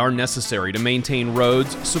 but they are necessary to maintain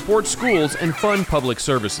roads, support schools, and fund public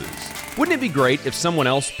services. Wouldn't it be great if someone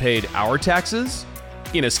else paid our taxes?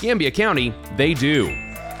 In Escambia County, they do.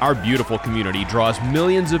 Our beautiful community draws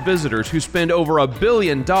millions of visitors who spend over $1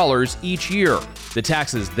 billion each year. The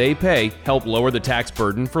taxes they pay help lower the tax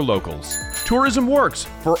burden for locals. Tourism works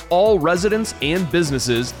for all residents and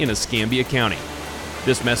businesses in Escambia County.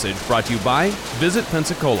 This message brought to you by Visit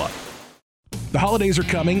Pensacola. The holidays are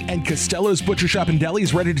coming, and Costello's Butcher Shop and Deli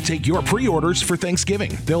is ready to take your pre-orders for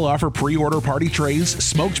Thanksgiving. They'll offer pre-order party trays,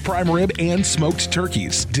 smoked prime rib, and smoked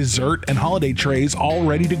turkeys, dessert, and holiday trays all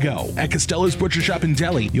ready to go. At Costello's Butcher Shop and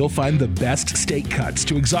Deli, you'll find the best steak cuts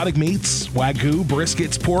to exotic meats, wagyu,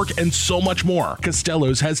 briskets, pork, and so much more.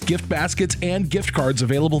 Costello's has gift baskets and gift cards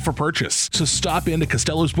available for purchase. So stop into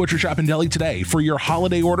Costello's Butcher Shop and Deli today for your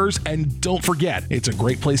holiday orders, and don't forget, it's a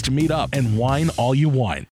great place to meet up and wine all you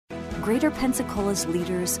want. Greater Pensacola's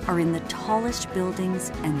leaders are in the tallest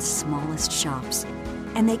buildings and smallest shops,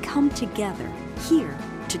 and they come together here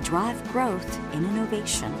to drive growth and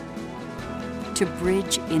innovation, to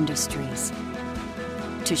bridge industries,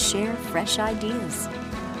 to share fresh ideas,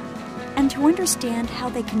 and to understand how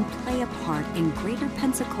they can play a part in Greater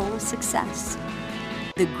Pensacola's success.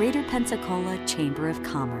 The Greater Pensacola Chamber of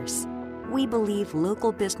Commerce. We believe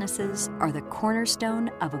local businesses are the cornerstone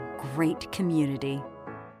of a great community.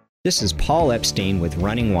 This is Paul Epstein with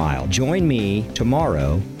Running Wild. Join me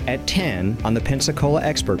tomorrow at 10 on the Pensacola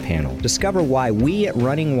Expert Panel. Discover why we at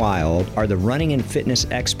Running Wild are the running and fitness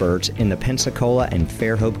experts in the Pensacola and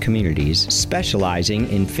Fairhope communities, specializing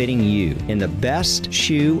in fitting you in the best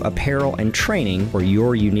shoe, apparel, and training for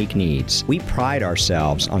your unique needs. We pride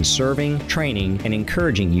ourselves on serving, training, and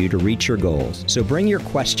encouraging you to reach your goals. So bring your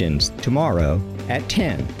questions tomorrow at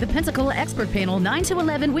 10. The Pensacola Expert Panel, 9 to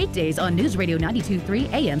 11 weekdays on News Radio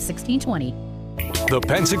 92.3 AM 1620. The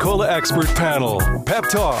Pensacola Expert Panel. Pep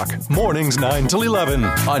Talk. Mornings 9 till 11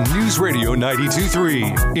 on News Radio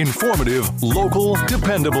 92.3. Informative, local,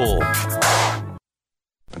 dependable.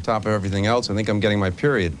 On top of everything else, I think I'm getting my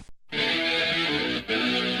period.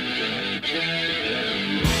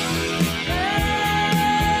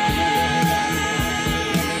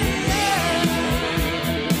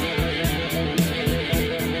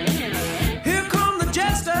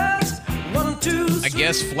 I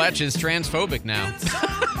guess Fletch is transphobic now.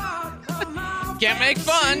 Can't make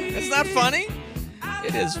fun. It's not funny.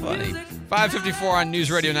 It is funny. 5:54 on News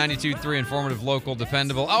Radio 92.3, informative, local,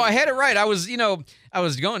 dependable. Oh, I had it right. I was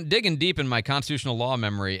digging deep in my constitutional law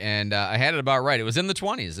memory, and I had it about right. It was in the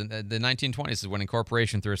 20s. The 1920s is when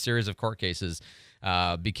incorporation, through a series of court cases,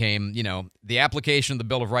 became, the application of the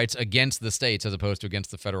Bill of Rights against the states as opposed to against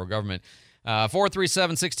the federal government.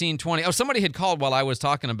 437-1620. Oh, somebody had called while I was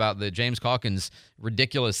talking about the James Calkins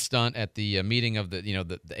ridiculous stunt at the meeting of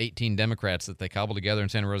the 18 Democrats that they cobbled together in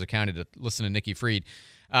Santa Rosa County to listen to Nikki Fried.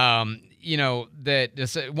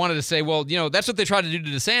 That wanted to say, well, that's what they tried to do to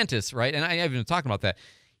DeSantis, right? And I haven't been talking about that.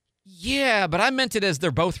 Yeah, but I meant it as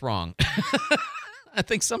they're both wrong. I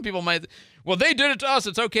think some people might, well, they did it to us.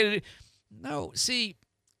 It's okay to do. No, see,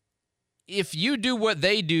 if you do what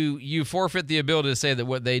they do, you forfeit the ability to say that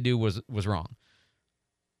what they do was wrong.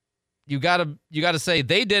 You gotta say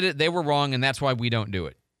they did it, they were wrong, and that's why we don't do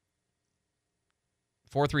it.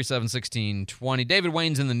 437-1620. David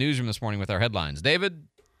Wayne's in the newsroom this morning with our headlines. David?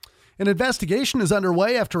 An investigation is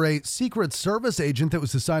underway after a Secret Service agent that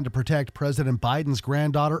was assigned to protect President Biden's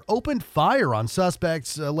granddaughter opened fire on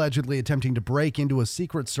suspects allegedly attempting to break into a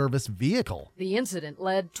Secret Service vehicle. The incident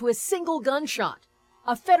led to a single gunshot.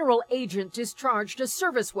 A federal agent discharged a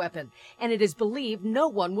service weapon, and it is believed no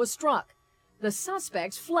one was struck. The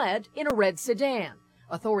suspects fled in a red sedan.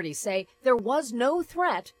 Authorities say there was no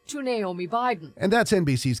threat to Naomi Biden. And that's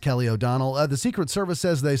NBC's Kelly O'Donnell. The Secret Service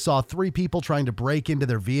says they saw 3 people trying to break into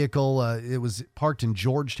their vehicle. It was parked in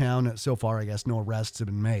Georgetown. So far, I guess no arrests have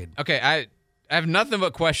been made. Okay, I have nothing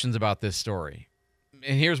but questions about this story.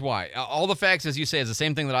 And here's why. All the facts, as you say, is the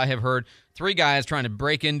same thing that I have heard. 3 guys trying to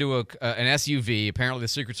break into an SUV, apparently the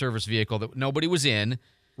Secret Service vehicle that nobody was in.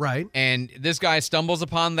 Right. And this guy stumbles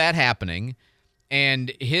upon that happening.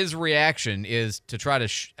 And his reaction is to try to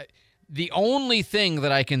the only thing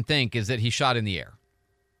that I can think is that he shot in the air.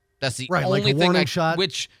 That's the only like a thing warning shot.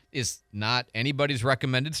 Which is not anybody's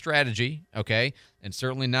recommended strategy, okay? And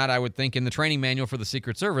certainly not, I would think, in the training manual for the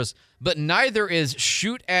Secret Service, but neither is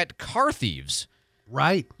shoot at car thieves.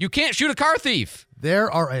 Right. You can't shoot a car thief.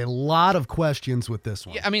 There are a lot of questions with this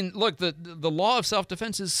one. Yeah, I mean, look, the law of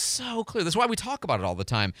self-defense is so clear. That's why we talk about it all the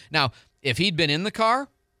time. Now, if he'd been in the car,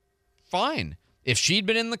 fine. If she'd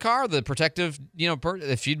been in the car, the protective,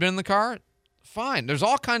 if she'd been in the car, fine. There's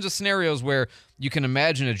all kinds of scenarios where you can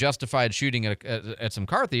imagine a justified shooting at some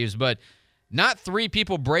car thieves, but not 3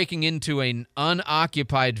 people breaking into an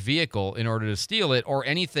unoccupied vehicle in order to steal it or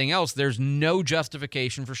anything else. There's no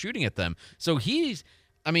justification for shooting at them. So he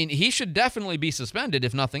should definitely be suspended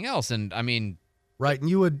if nothing else. And I mean, right, and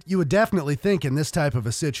you would definitely think in this type of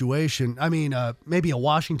a situation, maybe a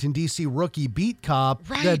Washington, D.C. rookie beat cop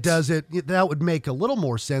that does it, that would make a little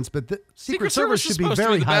more sense, but the Secret Service should be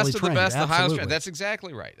very highly trained. Absolutely. That's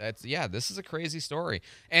exactly right. This is a crazy story.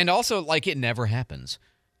 And also, it never happens.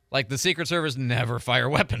 The Secret Service never fire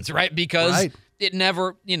weapons, right? Because it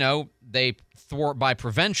never, they thwart by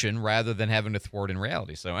prevention rather than having to thwart in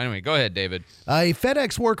reality. So anyway, go ahead, David. A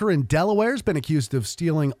FedEx worker in Delaware has been accused of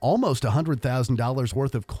stealing almost $100,000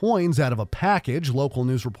 worth of coins out of a package. Local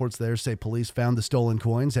news reports there say police found the stolen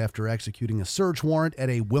coins after executing a search warrant at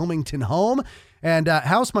a Wilmington home. And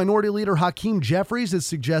House Minority Leader Hakeem Jeffries is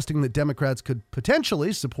suggesting that Democrats could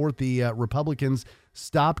potentially support the Republicans'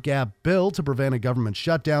 stopgap bill to prevent a government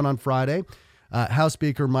shutdown on Friday. House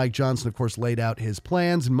Speaker Mike Johnson, of course, laid out his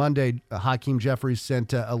plans. And Monday, Hakeem Jeffries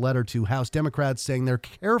sent a letter to House Democrats saying they're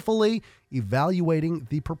carefully evaluating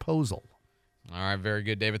the proposal. All right, very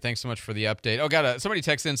good, David. Thanks so much for the update. Oh, somebody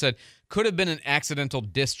texted in and said, could have been an accidental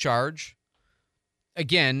discharge.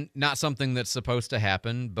 Again, not something that's supposed to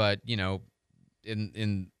happen, but,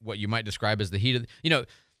 in what you might describe as the heat of,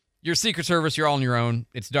 your Secret Service, you're all on your own.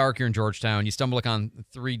 It's dark, you're in Georgetown. You stumble upon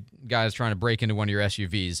 3 guys trying to break into one of your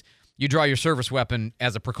SUVs. You draw your service weapon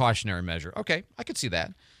as a precautionary measure. Okay, I could see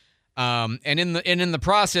that. And in the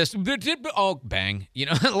process, bang,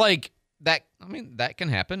 that. I mean, that can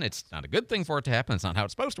happen. It's not a good thing for it to happen. It's not how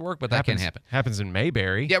it's supposed to work, but that can happen. Happens in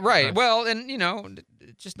Mayberry. Yeah, right. Well, and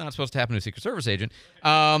it's just not supposed to happen to a Secret Service agent.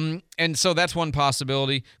 And so that's one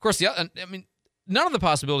possibility. Of course, none of the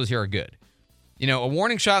possibilities here are good. A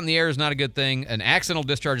warning shot in the air is not a good thing. An accidental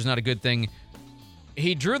discharge is not a good thing.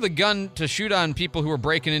 He drew the gun to shoot on people who were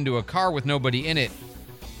breaking into a car with nobody in it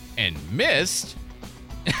and missed.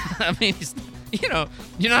 I mean,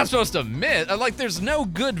 you're not supposed to miss. There's no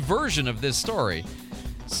good version of this story.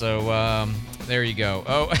 So there you go.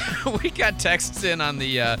 Oh, we got texts in on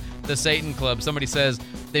the Satan Club. Somebody says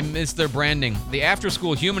they missed their branding. The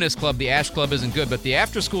after-school Humanist Club, the Ash Club, isn't good, but the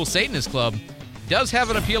after-school Satanist Club does have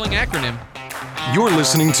an appealing acronym. You're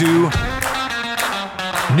listening to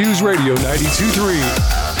News Radio 92.3,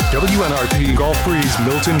 WNRP Gulf Breeze,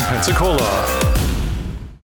 Milton, Pensacola.